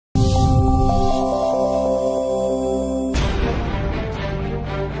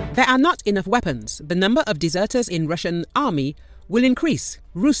There are not enough weapons. The number of deserters in Russian army will increase.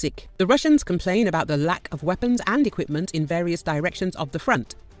 Rusich. The Russians complain about the lack of weapons and equipment in various directions of the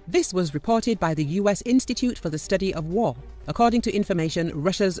front. This was reported by the US Institute for the Study of War. According to information,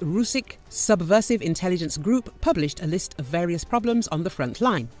 Russia's Rusich subversive intelligence group published a list of various problems on the front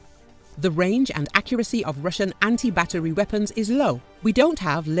line. The range and accuracy of Russian anti-battery weapons is low. We don't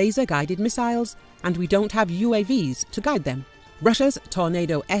have laser-guided missiles, and we don't have UAVs to guide them. Russia's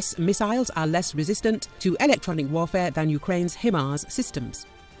Tornado S missiles are less resistant to electronic warfare than Ukraine's HIMARS systems.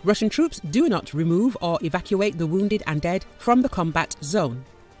 Russian troops do not remove or evacuate the wounded and dead from the combat zone.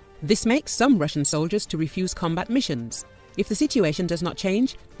 This makes some Russian soldiers to refuse combat missions. If the situation does not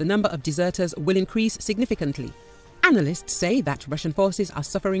change, the number of deserters will increase significantly. Analysts say that Russian forces are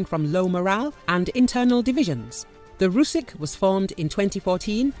suffering from low morale and internal divisions. The Rusich was formed in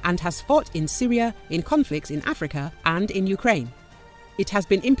 2014 and has fought in Syria, in conflicts in Africa and in Ukraine. It has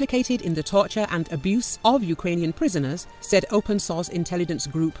been implicated in the torture and abuse of Ukrainian prisoners, said open-source intelligence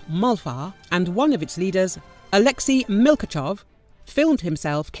group Malfar, and one of its leaders, Alexei Milkachov, filmed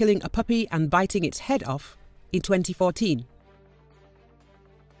himself killing a puppy and biting its head off in 2014.